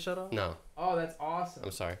notice when it shut off? No. Oh, that's awesome.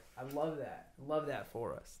 I'm sorry. I love that. Love that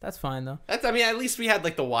for us. That's fine though. I mean, at least we had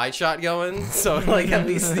like the wide shot going, so like at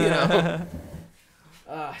least you know.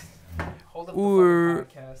 Hold up the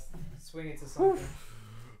podcast. Swing it to something.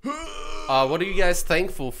 What are you guys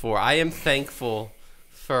thankful for? I am thankful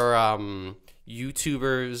for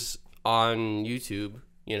YouTubers on YouTube,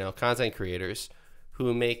 content creators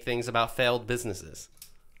who make things about failed businesses.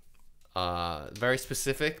 Very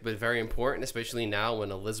specific, but very important, especially now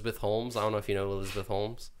when Elizabeth Holmes, I don't know if you know Elizabeth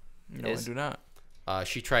Holmes. No, I do not.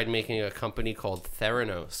 She tried making a company called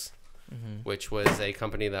Theranos, which was a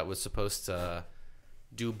company that was supposed to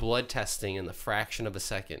do blood testing in the fraction of a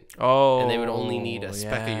second. Oh, and they would only need a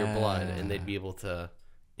speck of your blood, and they'd be able to,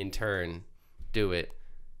 in turn, do it.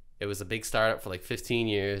 It was a big startup for like 15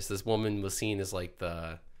 years. This woman was seen as like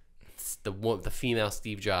the female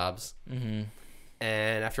Steve Jobs. Mm-hmm.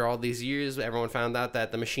 And after all these years, everyone found out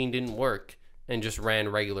that the machine didn't work and just ran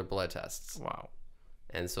regular blood tests. Wow.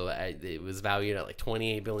 And so it was valued at like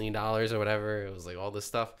 $28 billion or whatever. It was like all this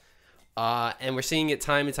stuff. And we're seeing it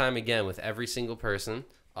time and time again with every single person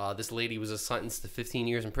This lady was sentenced to 15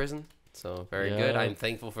 years in prison. So very good. I'm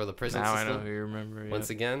thankful for the prison system. Now I know who you remember. Once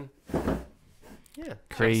again. Yeah.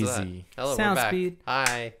 Crazy. Hello, Sound we're back. speed.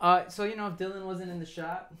 Hi. So if Dylan wasn't in the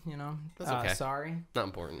shot, that's okay. Sorry. Not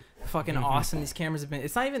important. Fucking awesome. These cameras have been.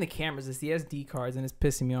 It's not even the cameras. It's the SD cards, and it's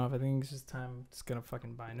pissing me off. I think it's just time. I'm just gonna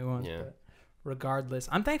fucking buy new ones. Yeah. But regardless,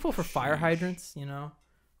 I'm thankful for fire hydrants.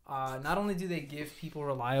 Not only do they give people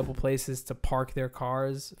reliable places to park their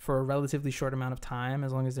cars for a relatively short amount of time,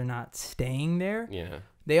 as long as they're not staying there. Yeah.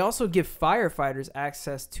 They also give firefighters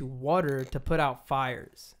access to water to put out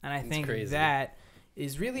fires. And I think that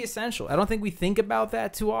is really essential. I don't think we think about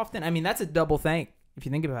that too often. I mean, that's a double thank. If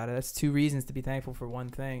you think about it, that's two reasons to be thankful for one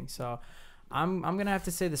thing. So I'm going to have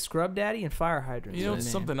to say the Scrub Daddy and fire hydrants.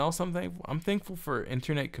 Something else I'm thankful for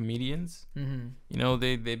internet comedians. Mm-hmm.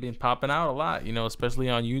 They've been popping out a lot, especially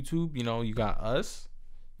on YouTube. You got us.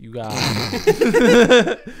 You got.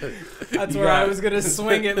 That's where I was gonna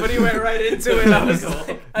swing it, but he went right into it. I was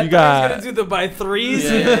like, I thought he was gonna do the by threes.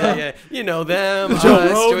 Yeah. You know them.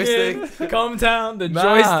 Joe Rogan, Come Town, the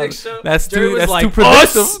Joystick show. That's too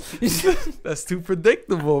predictable. That's too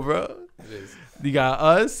predictable, bro. You got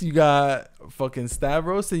us. You got fucking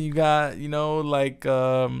Stavros, and you got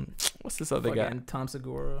what's this other guy? Tom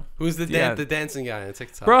Segura. Who's the dancing guy on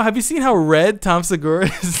TikTok? Bro, have you seen how red Tom Segura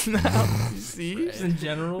is now? You see? Just in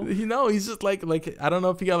general? He's just like I don't know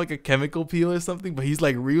if he got like a chemical peel or something, but he's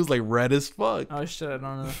like red as fuck. Oh shit, I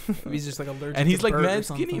don't know. He's just like allergic. And he's to like bird mad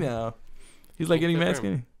skinny now. He's like getting mad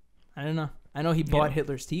skinny. I don't know. I know he bought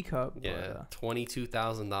Hitler's teacup. Yeah,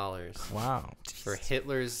 $22,000. Wow. For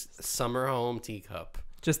Hitler's summer home teacup.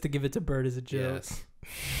 Just to give it to Bird as a joke. Yes.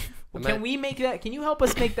 Well, can we make that? Can you help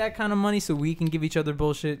us make that kind of money so we can give each other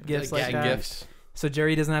bullshit gifts like that? Gifts. So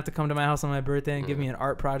Jerry doesn't have to come to my house on my birthday and give me an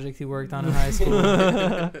art project he worked on in high school.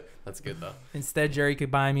 That's good though. Instead, Jerry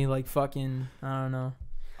could buy me like fucking, I don't know,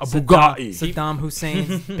 a Bugatti. Saddam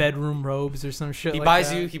Hussein's bedroom robes or some shit. He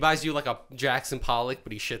buys you like a Jackson Pollock,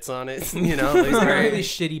 but he shits on it. He's a really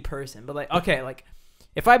shitty person. But like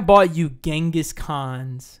if I bought you Genghis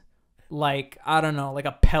Khan's, like I don't know, like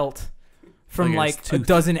a pelt from like a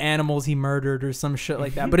dozen animals he murdered or some shit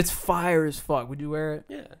like that, but it's fire as fuck, would you wear it?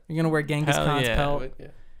 Yeah. You're gonna wear Genghis Khan's pelt?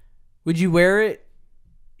 Would you wear it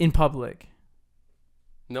in public?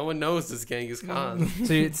 No one knows this Genghis Khan.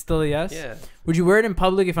 So it's still a yes? Yeah. Would you wear it in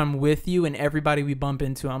public if I'm with you and everybody we bump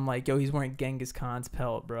into, I'm like, yo, he's wearing Genghis Khan's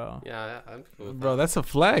pelt, bro? Yeah, I'm cool with bro, that's a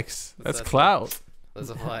flex. That's clout. That's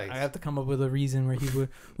a flex. I have to come up with a reason where he would.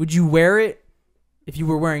 Would you wear it if you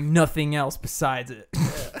were wearing nothing else besides it?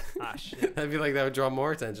 Ah, shit. I feel like that would draw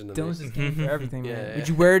more attention to Dylan's me. just game for everything, man. Yeah. Would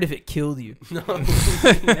you wear it if it killed you? No.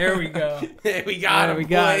 There we go. Hey, we got it. We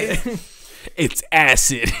got it. It's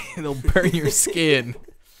acid. It'll burn your skin.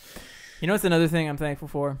 You know what's another thing I'm thankful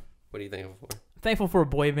for? What are you thankful for? I'm thankful for a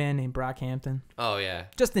boy band named Brockhampton. Oh, yeah.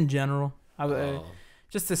 Just in general.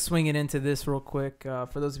 Just to swing it into this real quick,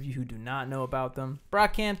 for those of you who do not know about them,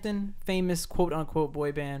 Brockhampton, famous quote-unquote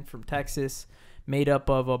boy band from Texas, made up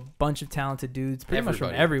of a bunch of talented dudes, pretty much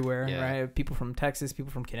from everywhere, right? People from Texas,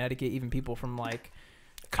 people from Connecticut, even people from, like,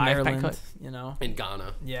 Ireland, In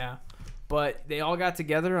Ghana. Yeah. But they all got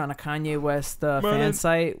together on a Kanye West fan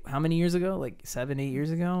site. How many years ago? Like 7-8 years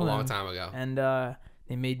ago? A long time ago. And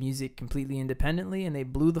they made music completely independently, and they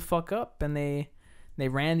blew the fuck up, and they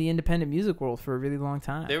ran the independent music world for a really long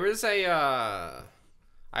time. There was I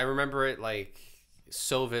remember it like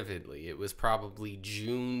so vividly. It was probably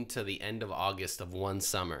June to the end of August of one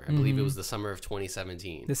summer. I believe it was the summer of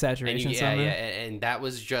 2017. The saturation summer. Yeah, and that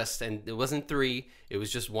was just, and it wasn't 3. It was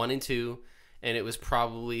just 1 and 2. And it was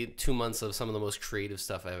probably 2 months of some of the most creative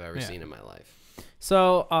stuff I've ever seen in my life.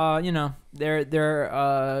 So,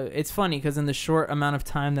 it's funny because in the short amount of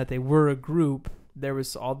time that they were a group, there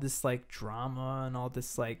was all this like drama and all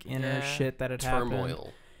this like inner shit that had happened.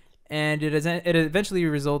 Turmoil. And it eventually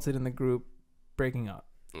resulted in the group breaking up.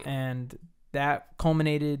 And that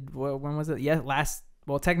culminated, when was it? Yeah,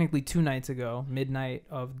 technically 2 nights ago, midnight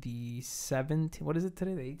of the 17th. What is it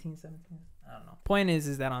today? The 18th, 17th? I don't know. Point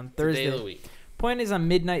is that on Thursday. Day of the week. Point is on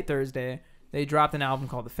midnight Thursday, they dropped an album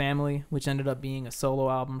called The Family, which ended up being a solo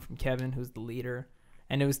album from Kevin, who's the leader.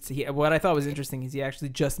 And it was what I thought was interesting is he actually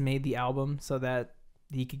just made the album so that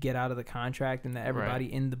he could get out of the contract and that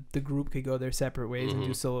everybody in the group could go their separate ways and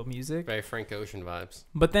do solo music. Very Frank Ocean vibes.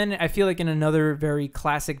 But then I feel like in another very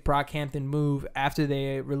classic Brockhampton move, after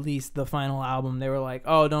they released the final album, they were like,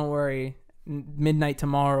 oh, don't worry. Midnight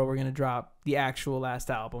tomorrow we're gonna drop the actual last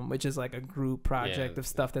album, which is like a group project of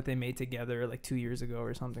stuff that they made together like 2 years ago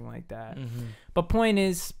or something like that. But point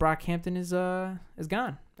is, Brockhampton is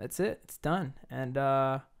gone. That's it. It's done. And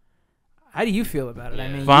How do you feel about it? Yeah. I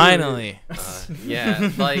mean, finally.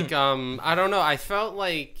 Yeah, like I don't know. I felt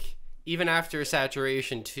like even after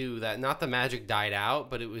Saturation 2, that not the magic died out,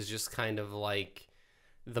 but it was just kind of like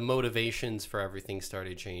the motivations for everything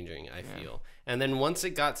started changing, I feel. And then once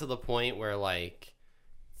it got to the point where like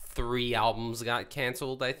 3 albums got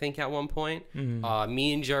canceled, I think at one point,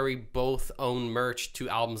 me and Jerry both own merch to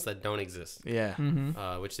albums that don't exist. Yeah.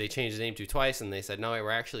 Which they changed the name to twice, and they said, no,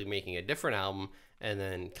 we're actually making a different album, and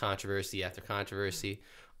then controversy after controversy.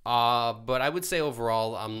 But I would say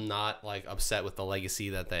overall, I'm not like upset with the legacy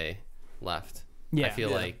that they left. I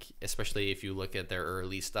feel like, especially if you look at their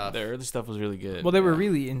early stuff. Their early stuff was really good. Well, they were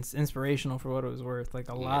really inspirational for what it was worth. Like,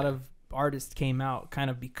 a lot of artists came out kind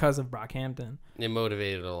of because of Brockhampton. It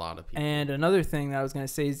motivated a lot of people. And another thing that I was going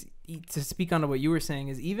to say is, to speak on what you were saying,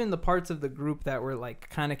 is even the parts of the group that were, like,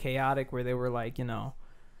 kind of chaotic, where they were, like, you know,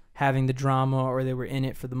 having the drama, or they were in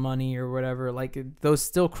it for the money or whatever, like, those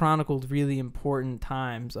still chronicled really important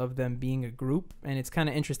times of them being a group. And it's kind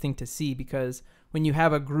of interesting to see, because when you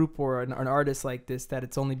have a group or an artist like this that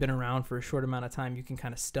it's only been around for a short amount of time, you can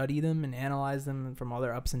kind of study them and analyze them from all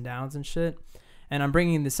their ups and downs and shit. And I'm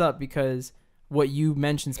bringing this up because what you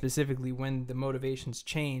mentioned specifically, when the motivations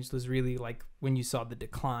changed, was really like when you saw the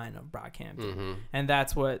decline of Brockhampton. And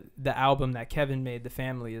that's what the album that Kevin made, The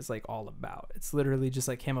Family, is like all about. It's literally just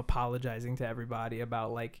like him apologizing to everybody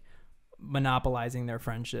about like monopolizing their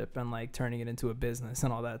friendship and like turning it into a business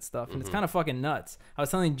and all that stuff. And it's kind of fucking nuts. I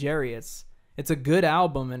was telling Jerry, it's a good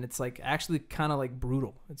album, and it's like actually kind of like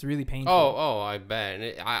brutal. It's really painful. Oh, I bet.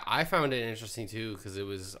 And I found it interesting too, because it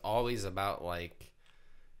was always about like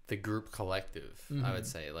the group collective. I would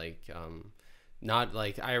say like not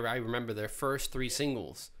like I remember their first 3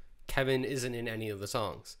 singles. Kevin isn't in any of the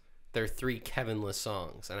songs. They're 3 Kevinless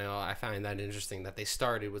songs, and I find that interesting that they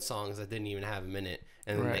started with songs that didn't even have a minute,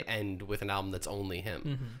 and then they end with an album that's only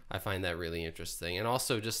him. I find that really interesting, and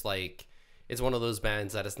also just like, it's one of those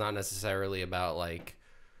bands that it's not necessarily about like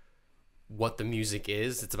what the music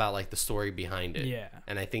is. It's about like the story behind it. Yeah.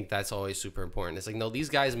 And I think that's always super important. It's like, no, these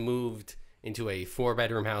guys moved into a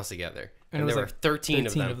 4-bedroom house together, and there were like 13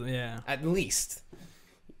 of them at least.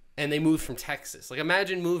 And they moved from Texas. Like,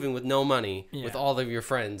 imagine moving with no money with all of your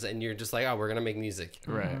friends, and you're just like, oh, we're going to make music.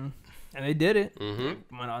 Right. And they did it.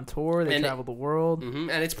 Went on tour. They traveled the world. And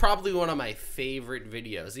it's probably one of my favorite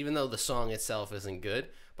videos, even though the song itself isn't good.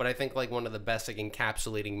 But I think like one of the best like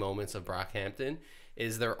encapsulating moments of Brockhampton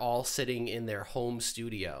is they're all sitting in their home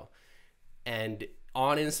studio, and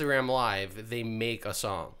on Instagram Live they make a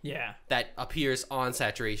song that appears on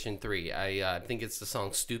Saturation 3. I think it's the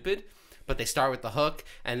song Stupid. But they start with the hook,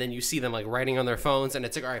 and then you see them like writing on their phones, and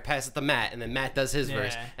it's like, all right, pass it to Matt, and then Matt does his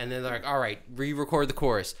verse, and then they're like, all right, re-record the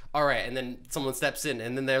chorus, all right, and then someone steps in,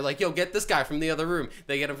 and then they're like, yo, get this guy from the other room.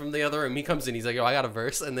 They get him from the other room. He comes in, he's like, yo, I got a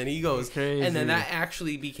verse, and then he goes, and then that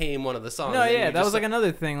actually became one of the songs. No, that was like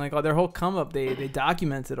another thing, like their whole come up, they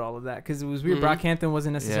documented all of that, because it was weird. Brockhampton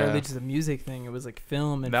wasn't necessarily just a music thing; it was like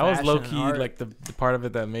film and that was low key like the part of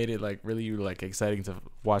it that made it like really like exciting to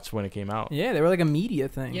watch when it came out. Yeah, they were like a media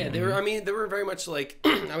thing. Yeah, they were. I mean, they were very much like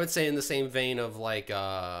I would say in the same vein of like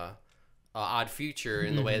Odd Future,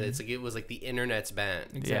 in the way that it's like it was like the internet's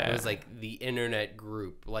band. Exactly. It was like the internet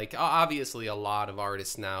group. Like obviously a lot of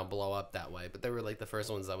artists now blow up that way, but they were like the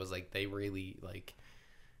first ones that was like they really like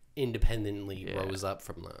independently rose up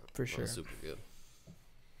from that. For sure. Super good.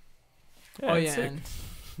 Yeah, and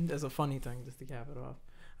there's a funny thing just to cap it off.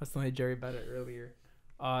 I was telling Jerry about it earlier.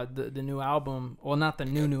 The new album, well, not the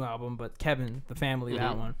new album, but Kevin, The Family,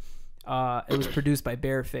 that one. It was produced by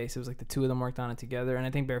Bareface. It was like the 2 of them worked on it together, and I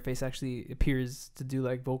think Bareface actually appears to do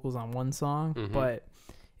like vocals on one song, but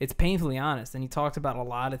it's painfully honest, and he talked about a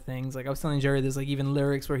lot of things. Like I was telling Jerry, there's like even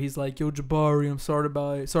lyrics where he's like, yo, Jabari, I'm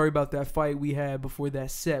sorry about that fight we had before that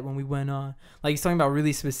set when we went on. Like he's talking about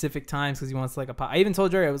really specific times because he wants like I even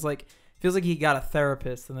told Jerry, I was like, feels like he got a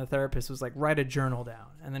therapist, and the therapist was like, write a journal down,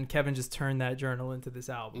 and then Kevin just turned that journal into this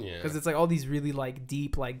album, because it's like all these really like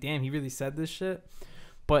deep, like, damn, he really said this shit.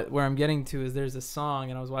 But where I'm getting to is there's a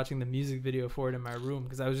song, and I was watching the music video for it in my room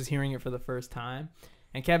because I was just hearing it for the first time,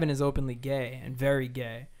 and Kevin is openly gay and very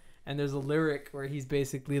gay, and there's a lyric where he's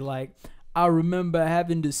basically like, I remember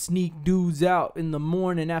having to sneak dudes out in the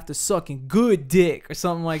morning after sucking good dick or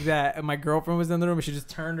something like that. And my girlfriend was in the room, and she just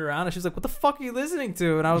turned around and she was like, what the fuck are you listening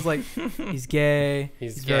to? And I was like, he's gay.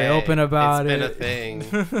 He's very open about it. It's been a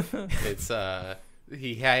thing. It's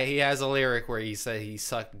he has a lyric where he said he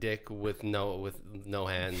sucked dick with no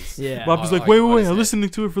hands. Yeah. Bob's like, wait, I'm listening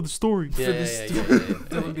to it for the story.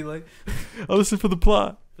 That would be like, I'll listen for the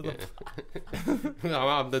plot.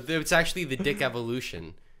 No, it's actually the dick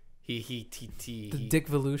evolution. The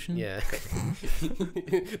dickvolution. Yeah.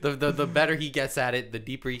 the better he gets at it, the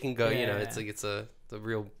deeper he can go. Yeah, you know, it's a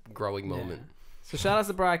real growing moment. So shout out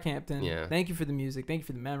to Brockhampton. Yeah. Thank you for the music. Thank you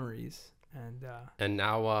for the memories. And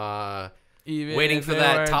now Even waiting for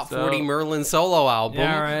that top 40 Merlin solo album.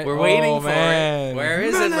 Yeah, right. We're waiting for man. it. Where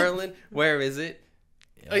is it, Merlin? Where is it?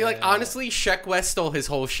 Like honestly, Sheck West stole his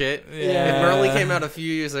whole shit. Yeah. If Merlin came out a few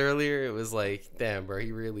years earlier, it was like, damn, bro,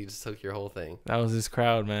 he really just took your whole thing. That was his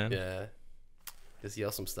crowd, man. Yeah. Just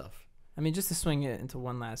yell some stuff. I mean, just to swing it into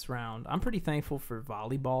one last round, I'm pretty thankful for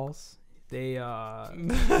volleyballs. That one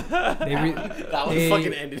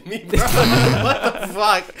fucking ended me, bro. What the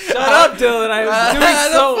fuck? Shut up, Dylan. I was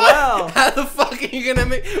doing so well. How the fuck are you gonna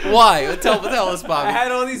make? Why? Tell us, Bobby. I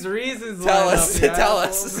had all these reasons. Tell us. Tell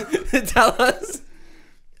us.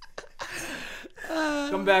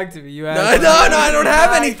 Come back to me. You no, I don't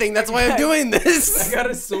have anything. That's why I'm doing this. I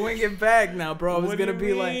gotta swing it back now, bro. I was gonna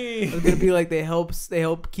be like they help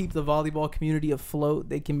keep the volleyball community afloat.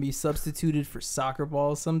 They can be substituted for soccer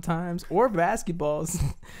balls sometimes or basketballs.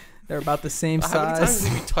 They're about the same size. How many times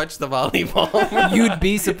have you touched the volleyball? You'd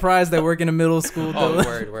be surprised. I work in a middle school. Oh,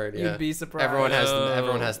 word, yeah. You'd be surprised. Everyone has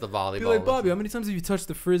the volleyball. Be like, Bobby, how many times have you touched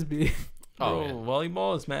the frisbee? Oh, yeah.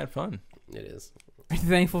 Volleyball is mad fun. It is. Are you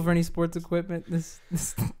thankful for any sports equipment?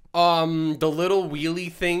 The little wheelie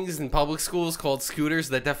things in public schools called scooters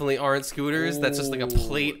that definitely aren't scooters. That's just like a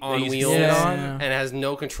plate on wheels and it has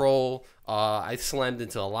no control. I slammed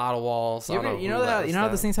into a lot of walls. You know how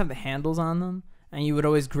those things have the handles on them, and you would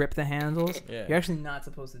always grip the handles. Yeah. You're actually not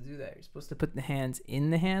supposed to do that. You're supposed to put the hands in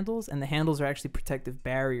the handles, and the handles are actually protective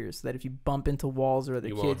barriers, so that if you bump into walls or other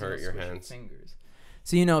kids, won't hurt your hands. Fingers.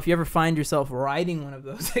 So if you ever find yourself riding one of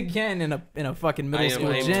those again in a fucking middle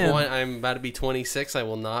school gym, I'm about to be 26. I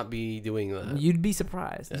will not be doing that. You'd be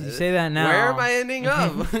surprised. You say that now. Where am I ending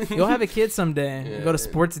up? You'll have a kid someday. Yeah. You go to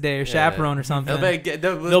sports day or chaperone or something.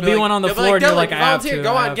 There'll be one on the floor, and you're like, I have volunteer, to.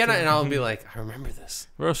 go on, get it, and I'll be like, I remember this.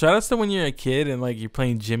 Bro, shout outs to when you're a kid and like you're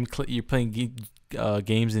playing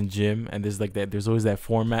games in gym, and there's like that. There's always that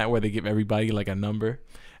format where they give everybody like a number.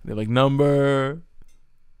 They're like number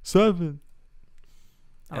 7.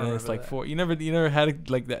 And then it's like 4. You never had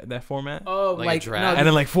like that format? Oh, like a draft. And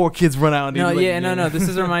then like 4 kids run out. And No. This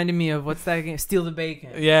is reminding me of what's that game? Steal the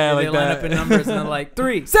Bacon. Yeah, like they line up in numbers and then like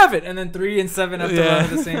 3, 7, and then 3 and 7 have to run at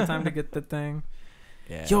the same time to get the thing.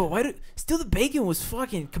 Yeah. Yo, Steal the Bacon was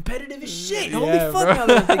fucking competitive as shit. Holy fuck! Bro. Now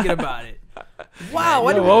that I'm thinking about it. Wow.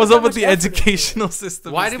 What was up with the educational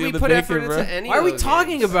system? Why did we put effort into any? Why are we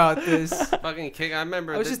talking about this? Fucking kick! I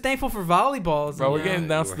remember. I was just thankful for volleyballs. Bro, we're getting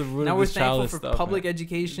down to the root now of we're this thankful stuff, for public man.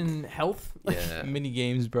 education, health. Yeah. Mini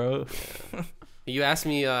games, bro. Yeah. You asked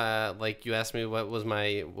me, what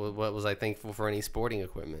was I thankful for any sporting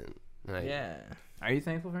equipment? Yeah. Are you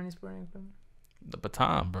thankful for any sporting equipment? The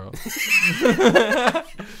baton, bro.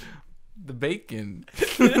 The bacon.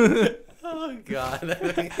 Oh God,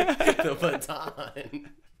 the baton.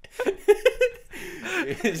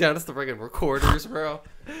 Shout out to freaking recorders, bro.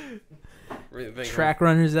 Track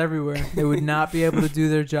runners everywhere. They would not be able to do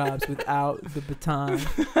their jobs without the baton.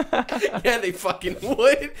 Yeah, they fucking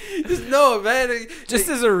would. Just no, man. Just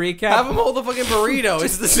as a recap, have them hold the fucking burrito.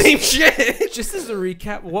 It's the same shit. Just as a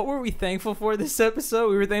recap, what were we thankful for this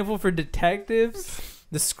episode? We were thankful for detectives.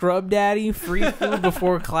 The Scrub Daddy, free food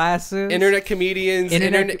before classes, internet comedians,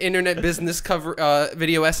 internet business cover,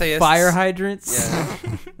 video essayists, fire hydrants,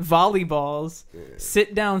 volleyballs,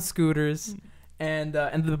 sit down scooters, and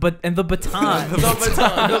the baton, the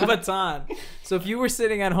baton. So if you were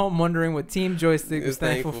sitting at home wondering what Team Joystick was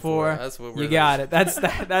thankful for, that's what you got it. That's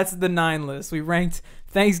the 9 list. We ranked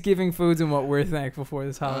Thanksgiving foods and what we're thankful for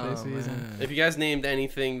this holiday season. Man. If you guys named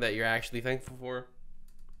anything that you're actually thankful for,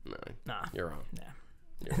 nah, you're wrong. Nah.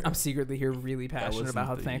 I'm secretly here really passionate about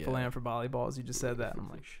how thankful I am for volleyballs. You just said that. And I'm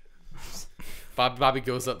like, Bobby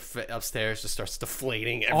goes upstairs, just starts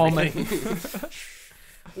deflating everything.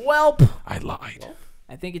 Welp. I lied.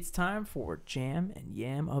 I think it's time for Jam and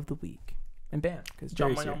Yam of the Week. And bam, because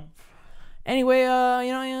Jerry's here. Anyway,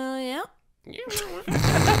 yeah.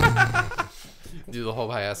 Do the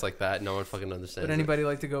whole high ass like that. No one fucking understands. Would anybody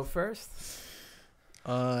like to go first?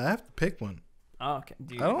 I have to pick one. Oh, okay.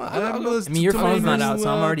 I mean, your phone's not out, so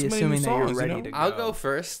I'm already assuming that you're ready to go. I'll go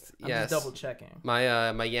first. I'm yes. just double checking.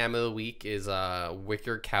 My Yam of the Week is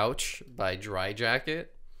Wicker Couch by Dryjacket.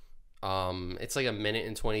 It's like 1 minute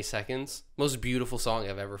and 20 seconds. Most beautiful song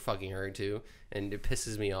I've ever fucking heard too. And it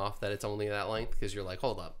pisses me off that it's only that length because you're like,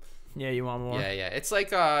 hold up. Yeah, you want more? Yeah. It's like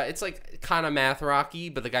kind of math rocky,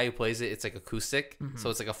 but the guy who plays it's like acoustic, so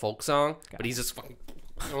it's like a folk song. But he's just fucking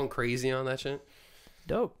going crazy on that shit.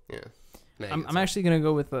 Dope. Yeah. I'm actually gonna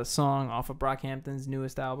go with a song off of Brockhampton's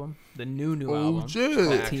newest album, the new album. Shit.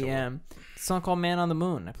 Called TM. It's a song called "Man on the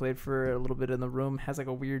Moon." I played for a little bit in the room. Has like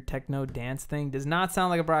a weird techno dance thing. Does not sound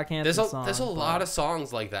like a Brockhampton song. There's a lot of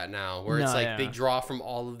songs like that now, where it's like they draw from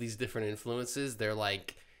all of these different influences. They're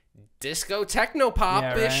like disco techno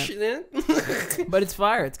pop-ish, right? But it's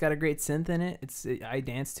fire. It's got a great synth in it. I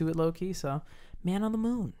dance to it low key. So, "Man on the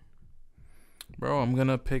Moon." Bro, I'm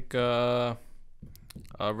gonna pick a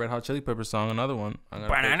Red Hot Chili Pepper song. Another one. I'm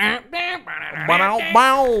gonna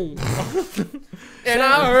and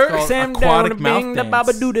I heard Sam aquatic mouth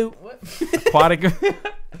dance.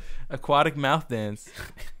 Aquatic mouth dance.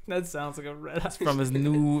 That sounds like a Red Hot.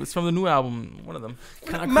 It's from the new album. One of them.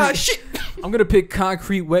 My shit. I'm gonna pick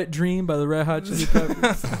 "Concrete Wet Dream" by the Red Hot Chili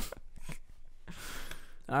Peppers.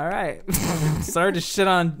 All right. Sorry to shit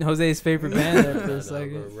on Jose's favorite band there for a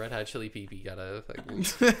second. Red Hot Chili Pee gotta fucking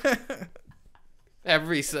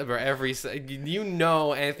every you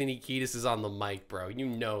know Anthony Kiedis is on the mic, bro. You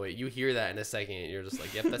know it. You hear that in a second, and you're just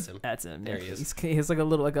like, yep, that's him. That's him. There he is. He's like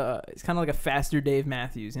he's kind of like a faster Dave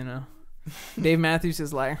Matthews, you know. Dave Matthews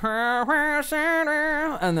is like,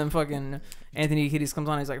 and then fucking Anthony Kiedis comes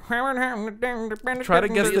on. He's like, try to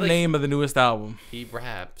guess the name of the newest album. He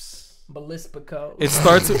raps. Ballispico.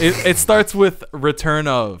 It starts with Return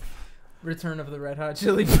of the Red Hot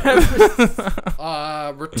Chili Peppers.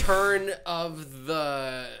 Return of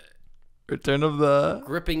the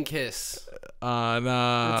Gripping Kiss.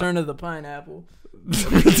 Nah. Return of the Pineapple.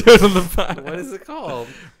 Return of the Pineapple. What is it called?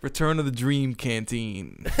 Return of the Dream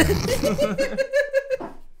Canteen.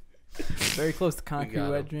 Very close to Concrete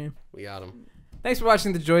Wet Dream. We got him. Thanks for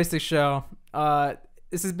watching the Joystick Show.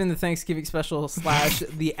 This has been the Thanksgiving special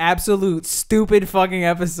 / the absolute stupid fucking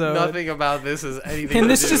episode. Nothing about this is anything. Can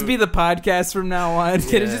this just be the podcast from now on?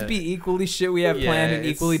 Can it just be equally shit we have planned and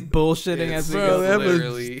equally bullshitting as we go?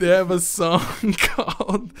 They have a song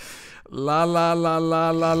called La La La La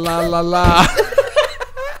La La La La.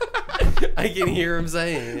 I can hear him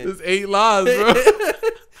saying it. There's 8 laws, bro.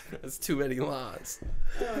 That's too many laws.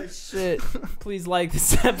 Oh shit. Please like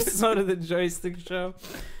this episode of the Joystick Show.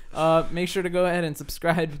 Make sure to go ahead and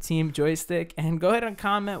subscribe to Team Joystick and go ahead and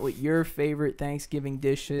comment what your favorite Thanksgiving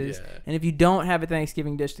dish is. Yeah. And if you don't have a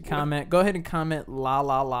Thanksgiving dish to comment, go ahead and comment la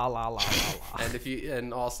la la la la la.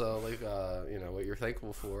 And also like what you're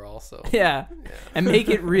thankful for also. Yeah. And make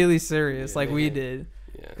it really serious like we did.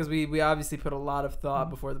 Because we obviously put a lot of thought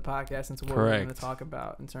before the podcast into what we're going to talk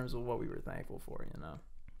about in terms of what we were thankful for, you know.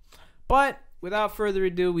 But without further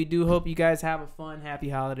ado, we do hope you guys have a fun, happy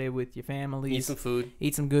holiday with your families. Eat some food.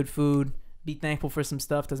 Eat some good food. Be thankful for some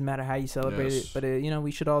stuff. Doesn't matter how you celebrate it. But,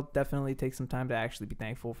 we should all definitely take some time to actually be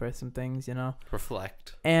thankful for some things, you know.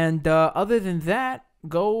 Reflect. And other than that,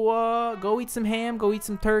 go eat some ham. Go eat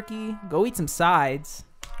some turkey. Go eat some sides.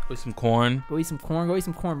 Go eat some corn. Go eat some corn. Go eat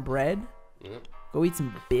some cornbread. Yep. Go eat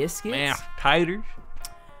some biscuits. Man, titers.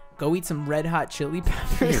 Go eat some Red Hot Chili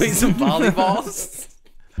Peppers. Go eat some volleyballs.